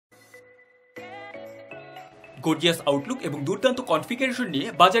Gorgeous Outlook এবং দুর্দান্ত configuration নিয়ে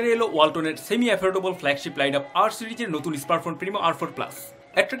বাজারে এলো ওয়ালটনের semi affordable flagship line up আর সিরিজের নতুন smartphone Primo R4 plus.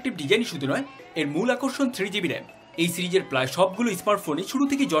 Attractive ডিজাইনই শুধু নয়, এর মূল আকর্ষণ 3GB র্যাম। এই সিরিজের প্রায় সবগুলো স্মার্টফোনই শুরু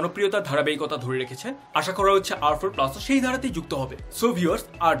থেকে জনপ্রিয়তার ধারাবাহিকতা ধরে রেখেছে। আশা করা হচ্ছে R4 প্লাসও সেই ধারাতেই যুক্ত হবে। সো ভিউয়ার্স,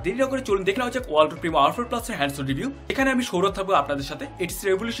 আর দেরি না করে চলুন দেখে নেওয়া যাক ওয়ালটন প্রিমো R4 প্লাসের হ্যান্ডস অন রিভিউ। এখানে আমি সৌরভ থাকবো আপনাদের সাথে এটিস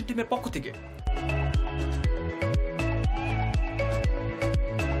রেভলিউশন টিমের পক্ষ থেকে।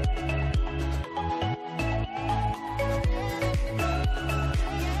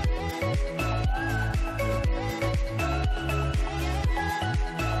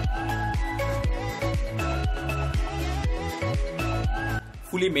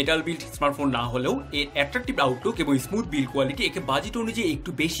 ফুলি মেটাল বিল্ড স্মার্টফোন না হলেও এর অ্যাট্রাকটিভ আউটলুক এবং স্মুথ বিল্ড কোয়ালিটি একে বাজেট অনুযায়ী একটু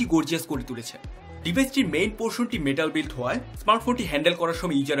বেশি গর্জিয়াস করে তুলেছে। ডিভাইসটির মেইন পোর্শনটি মেটাল বিল্ড হওয়ায় স্মার্টফোনটি হ্যান্ডেল করার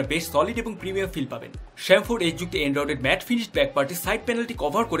সময় ইউজাররা বেশ সলিড এবং প্রিমিয়াম ফিল পাবেন। শ্যামফোর্ড এজ যুক্ত অ্যান্ড্রয়েডের mat finished back party side প্যানেলটি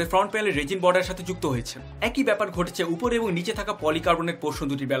cover করে ফ্রন্ট প্যানেলের রেজিন বর্ডারের সাথে যুক্ত হয়েছে। একই ব্যাপার ঘটেছে উপরে এবং নিচে থাকা পলিকার্বনেট পোর্শন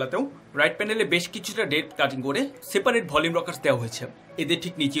দুটির বেলাতেও। রাইট প্যানেলে বেশ কিছুটা ডেপ কাটিং করে সেপারেট ভলিউম রকার্স দেওয়া হয়েছে। এদের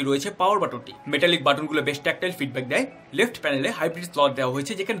ঠিক নিচেই রয়েছে পাওয়ার বাটনটি। মেটালিক বাটনগুলো বেশ ট্যাকটাইল ফিডব্যাক দেয়। লেফট প্যানেলে হাইব্রিড স্লট দেওয়া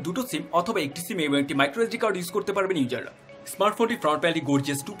হয়েছে, যেখানে দুটো সিম অথবা একটি সিম এবং একটি মাইক্রোএসডি কার্ড ইউজ করতে পারবেন ইউজাররা। স্মার্টফোনটি ফ্রন্ট প্যানেলটি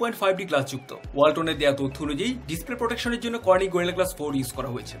গর্জিয়াস 2.5D গ্লাস যুক্ত। ওয়ালটনের দেওয়া তথ্য অনুযায়ী ডিসপ্লে প্রোটেকশনের জন্য কর্নিং গরিলা গ্লাস 4 ইউজ করা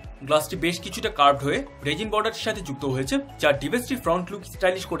হয়েছে। গ্লাসটি বেশ কিছুটা কার্ভড হয়ে রেজিন বর্ডারের সাথে যুক্ত হয়েছে, যা ডিভাইসটির ফ্রন্ট লুক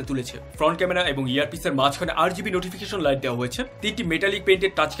স্টাইলিশ করে তুলেছে। ফ্রন্ট ক্যামেরা এবং ইয়ারপিসের মাঝখানে RGB নোটিফিকেশন লাইট দেওয়া হয়েছে। 3টি metallic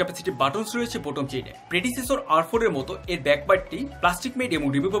painted touch capacity buttons রয়েছে বোটম চেইনে। প্রেডিসেসর R4 এর মতো এর ব্যাকপার্টটি প্লাস্টিক মেড এবং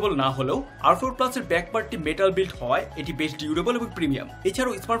রিমুভেবল না হলেও R4 প্লাসের ব্যাকপার্টটি মেটাল বিল্ড হওয়ায় এটি বেশ ডিউরেবল এবং প্রিমিয়াম।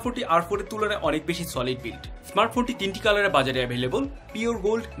 এছাড়াও স্মার্টফোনটি R4 এর তুলনায় অনেক বেশি সলিড বিল্ড। স্মার্টফোনটি 3টি কালারে বাজারে অ্যাভেলেবল, পিওর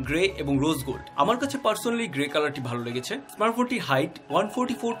গোল্ড, গ্রে এবং রোজ গোল্ড। আমার কাছে পার্সোনালি গ্রে কালারটি ভালো লেগেছে। স্মার্টফোনটির height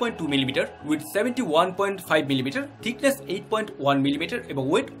 144.2 millimetre, with 71.5 millimetre, thickness 8.1 millimetre এবং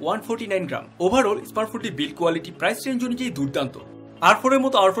ওয়েট 149 গ্রাম। Overall স্মার্টফোনটির build quality price range অনুযায়ী দুর্দান্ত। R4 এর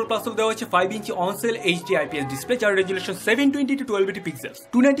মতো R4 প্লাস দেওয়া হয়েছে 5 ইঞ্চি অনসেল HD IPS ডিসপ্লে, যার resolution 720x1280 pixels.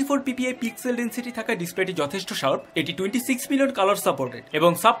 294 ppi pixel density থাকা ডিসপ্লেটি যথেষ্ট শার্প। এটি 26 মিলিয়ন কালার সাপোর্টেড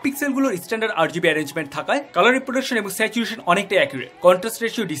এবং সাব পিক্সেলগুলোর স্ট্যান্ডার্ড RGB অ্যারেঞ্জমেন্ট থাকায় কালার রিপ্রোডাকশন এবং স্যাচুরেশন অনেকটাই অ্যাকুরেট। কন্ট্রাস্ট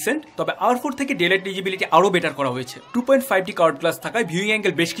রেশিও ডিসেন্ট, তবে R4 থেকে ডেলাইট ভিজিবিলিটি আরো বেটার করা হয়েছে। 2.5D কার্ড গ্লাস থাকায় ভিউইং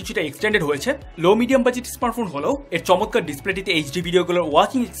অ্যাঙ্গেল বেশ কিছুটা এক্সটেন্ডেড হয়েছে। লো মিডিয়াম বাজেট স্মার্টফোন হলেও এর চমৎকার ডিসপ্লেটিতে HD ভিডিওগুলোর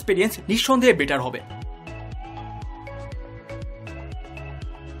ওয়াচিং এক্সপিরিয়েন্স নিঃসন্দেহে বেটার হবে।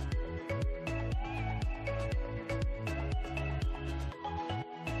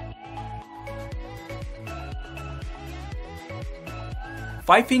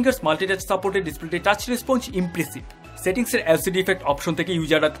 ফাইভ ফিঙ্গার্স মাল্টিটাচ সাপোর্টেড ডিসপ্লেতে touch response impressive. সেটিংসের LCD effect option থেকে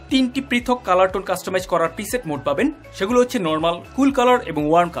ইউজাররা 3টি পৃথক কালার টোন কাস্টমাইজ করার প্রিসেট মোড পাবেন। সেগুলো হচ্ছে নর্মাল, কুল কালার এবং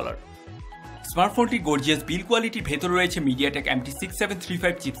ওয়ার্ম কালার। স্মার্টফোনটি গর্জিয়াস বিল্ড কোয়ালিটির ভেতরে রয়েছে মিডিয়াটেক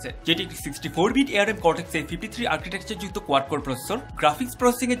MT6735 চিপসেট, যেটি 64-বিট ARM Cortex A53 আর্কিটেকচার যুক্ত quad core processor. Graphics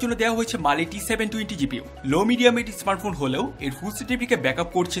processing এর জন্য দেওয়া হয়েছে Mali T720 GPU। লো মিডিয়াম এর স্মার্টফোন হলেও এর ফুল সিটিপিকে ব্যাকআপ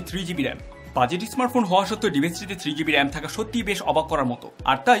করছে 3GB র্যাম। বাজেট স্মার্টফোন হওয়া সত্ত্বেও ডিভাইসটিতে 3GB র্যাম থাকা সত্যিই বেশ অবাক করার মতো।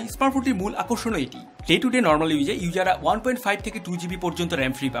 আর তাই স্মার্টফোনটির মূল আকর্ষণও এটি। ডে টু ডে নর্মাল ইউজে ইউজাররা 1.5 থেকে 2GB পর্যন্ত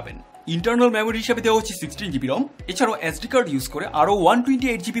র্যাম ফ্রি পাবেন। ইন্টারনাল মেমোরি হিসেবে দেওয়া হচ্ছে 16GB রম। এছাড়াও SD কার্ড ইউজ করে আরও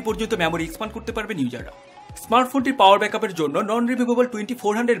 128GB পর্যন্ত মেমোরি এক্সপ্যান্ড করতে পারবেন ইউজাররা। স্মার্টফোনটির পাওয়ার ব্যাকআপের জন্য non removable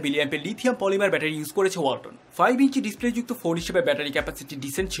 2400 mAh lithium polymer battery use করেছে ওয়ালটন। 5 ইঞ্চি ডিসপ্লে যুক্ত ফোন হিসেবে ব্যাটারি ক্যাপাসিটি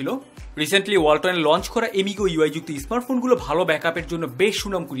ডিসেন্ট ছিল। রিসেন্টলি ওয়ালটনের লঞ্চ করা এমিগো UI যুক্ত স্মার্টফোনগুলো ভালো ব্যাকআপের জন্য বেশ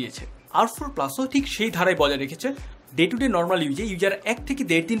সুনাম কুড়িয়েছে। R4 প্লাসও ঠিক সেই ধারায় বজায় রেখেছে। Day to day normal ইউজে user 1 থেকে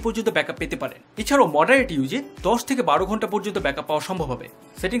 1.5 দিন পর্যন্ত ব্যাকআপ পেতে পারেন। এছাড়াও মডারেট ইউজে 10 থেকে 12 ঘন্টা পর্যন্ত ব্যাকআপ পাওয়া সম্ভব হবে।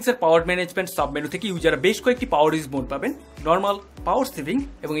 সেটিংসের পাওয়ার ম্যানেজমেন্ট সাব মেনু থেকে ইউজার বেশ কয়েকটি পাওয়ার ইউজ মোড পাবেন, নর্মাল, পাওয়ার সেভিং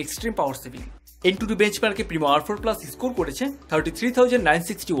এবং extreme power saving. N2 বেঞ্চমার্কে Primo R4 plus score করেছে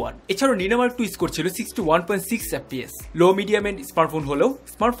 33,961। এছাড়াও নিনামার্ক 2 স্কোর ছিল 61.6 FPS। Low medium and smartphone হলেও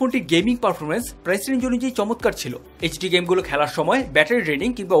স্মার্টফোনটির গেমিং পারফরমেন্স প্রাইস রেঞ্জ অনুযায়ী চমৎকার ছিল। HD গেমগুলো খেলার সময় ব্যাটারি ড্রেনিং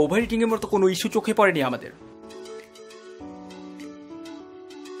কিংবা ওভারহিটিং এর মতো কোনো ইস্যু চোখে পড়েনি আমাদের।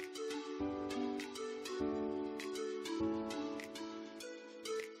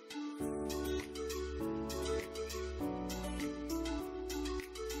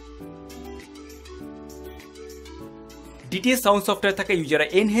 DTS সাউন্ড সফটওয়্যার থাকা ইউজাররা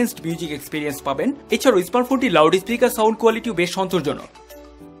এনহ্যান্সড মিউজিক এক্সপিরিয়েন্স পাবেন। এছাড়াও স্মার্টফোনটি লাউড স্পিকার সাউন্ড কোয়ালিটিও বেশ সন্তোষজনক।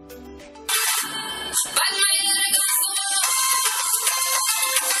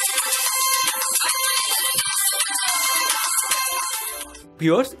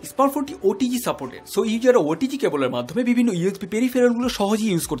 Viewers, স্মার্টফোনটি OTG supported, so ইউজাররা OTG কেবলের মাধ্যমে বিভিন্ন USB পেরিফেরালগুলো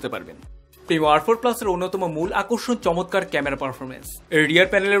সহজেই ইউজ করতে পারবেন। Primo R4 Plus এর অন্যতম মূল আকর্ষণ চমৎকার ক্যামেরা পারফরমেন্স। এর রিয়ার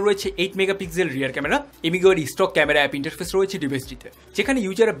প্যানেলে রয়েছে 8 মেগাপিক্সেল রিয়ার ক্যামেরা। এমিগো এর স্টক ক্যামেরা অ্যাপ ইন্টারফেস রয়েছে ডিভাইসটিতে, যেখানে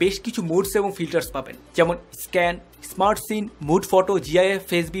ইউজাররা বেশ কিছু মোডস এবং ফিল্টার্স পাবেন, যেমন scan, smart scene, mood photo, GIF,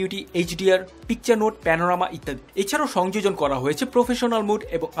 face beauty, HDR, picture note, panorama ইত্যাদি। এছাড়াও সংযোজন করা হয়েছে প্রফেশনাল মোড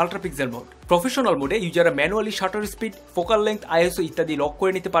এবং আল্ট্রা পিক্সেল মোড। প্রফেশনাল মোডে ইউজাররা manually shutter speed, focal length, ISO ইত্যাদি লক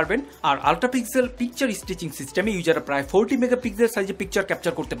করে নিতে পারবেন। আর আল্ট্রা পিক্সেল পিকচার স্টিচিং সিস্টেমে ইউজাররা প্রায় 40 মেগাপিক্সেল সাইজে পিকচার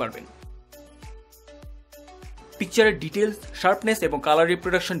ক্যাপচার করতে পারবেন। পিকচারের ডিটেলস, শার্পনেস এবং কালার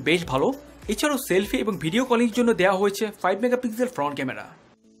রিপ্রোডাকশন বেশ ভালো। এছাড়াও সেলফি এবং ভিডিও কলিং জন্য দেওয়া হয়েছে 5 megapixel front camera.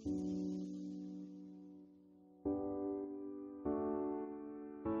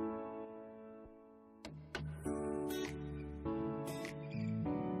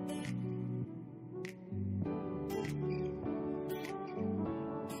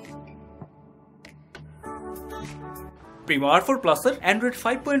 Primo R4 Plus এর Android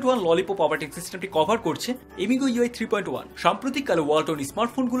 5.1 ললিপপ অপারেটিং সিস্টেমটি কভার করছে এমিগো UI 3.1। সাম্প্রতিককালে ওয়ালটন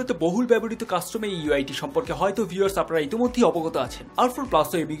স্মার্টফোনগুলোতে বহুল ব্যবহৃত কাস্টম এই ইউআইটি সম্পর্কে হয়তো ভিউয়ার্স আপনারা ইতিমধ্যেই অবগত আছেন। R4 Plus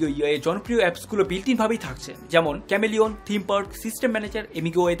ও এমিগো UI এর জনপ্রিয় অ্যাপসগুলো বিল্ট-ইন ভাবেই থাকছে, যেমন chameleon, theme park, system manager,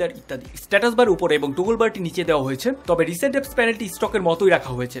 এমিগো weather ইত্যাদি। স্ট্যাটাস বার উপরে এবং টগল বারটি নিচে দেওয়া হয়েছে, তবে রিসেন্ট অ্যাপস প্যানেলটি স্টকের মতোই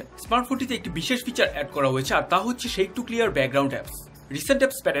রাখা হয়েছে। স্মার্টফোনটিতে একটি বিশেষ ফিচার অ্যাড করা হয়েছে, আর তা হচ্ছে shake two clear background apps. Recent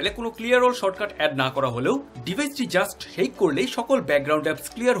apps প্যানেলে কোনো ক্লিয়ার অল শর্টকাট অ্যাড না করা হলেও ডিভাইসটি জাস্ট শেক করলেই সকল ব্যাকগ্রাউন্ড অ্যাপস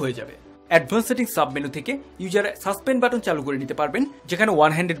ক্লিয়ার হয়ে যাবে। অ্যাডভান্স সেটিং সাব মেনু থেকে ইউজার সাসপেন্ড বাটন চালু করে নিতে পারবেন, যেখানে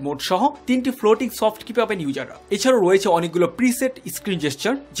ওয়ান হ্যান্ডেড মোড সহ 3টি ফ্লোটিং সফট কি পাবেন ইউজাররা। এছাড়াও রয়েছে অনেকগুলো প্রিসেট স্ক্রিন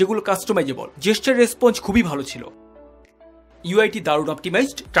জেস্টার, যেগুলো কাস্টমাইজেবল। জেস্টার রেসপন্স খুবই ভালো ছিল। ইউআইটি দারুণ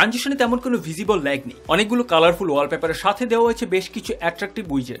অপটিমাইজড, ট্রানজিশনে তেমন কোনো ভিজিবল ল্যাগ নেই। অনেকগুলো কালারফুল ওয়ালপেপারের সাথে দেওয়া হয়েছে বেশ কিছু অ্যাট্রাকটিভ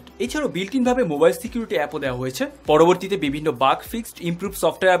উইজেট। এছাড়াও বিল্ট-ইন ভাবে মোবাইল সিকিউরিটি অ্যাপও দেওয়া হয়েছে। পরবর্তীতে বিভিন্ন বাগ ফিক্সড, ইমপ্রুভ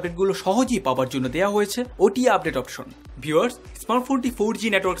সফটওয়্যার আপডেটগুলো সহজেই পাওয়ার জন্য দেওয়া হয়েছে OTA update option. Viewers, স্মার্টফোনটি 4G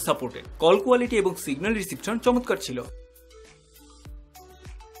network supported. Call quality এবং সিগন্যাল রিসিপশন চমৎকার ছিল।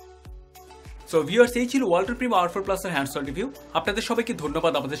 সো ভিউয়ার্স, এই ছিল ওয়ালটন প্রিমো R4 Plus এর হ্যান্ডস অন রিভিউ। আপনাদের সবাইকে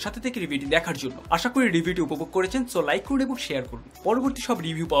ধন্যবাদ আমাদের সাথে থেকে রিভিউটি দেখার জন্য। আশা করি রিভিউটি উপভোগ করেছেন। সো লাইক করুন এবং শেয়ার করুন। পরবর্তী সব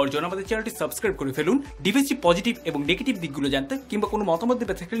রিভিউ পাওয়ার জন্য আমাদের চ্যানেলটি সাবস্ক্রাইব করে ফেলুন। ডিভাইসটি পজিটিভ এবং নেগেটিভ দিকগুলো জানতে কিংবা কোনো মতামত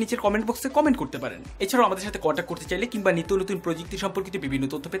দেবে থাকলে নিচের কমেন্ট বক্সে কমেন্ট করতে পারেন। এছাড়াও আমাদের সাথে কন্ট্যাক্ট করতে চাইলে কিংবা নিত্য নতুন প্রযুক্তি সম্পর্কিত বিভিন্ন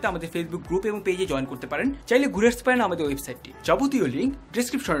তথ্য পেতে আমাদের ফেসবুক গ্রুপ এবং পেজে জয়েন করতে পারেন। চাইলে ঘুরে আসতে পারেন আমাদের ওয়েবসাইটটি। যাবতীয় লিঙ্ক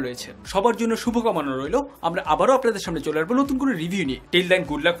ডেসক্রিপশনে রয়েছে। সবার জন্য শুভকামনা রইল। আমরা আবারও আপনাদের সামনে চলে আসবো নতুন কোনো রিভিউ নিয়ে। Till then,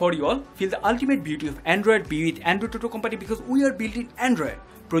 good luck for you all. Feel the ultimate beauty of Android, be with Android ToTo company because we are built in Android।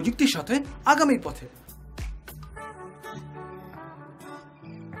 প্রযুক্তির সাথে আগামীর পথে।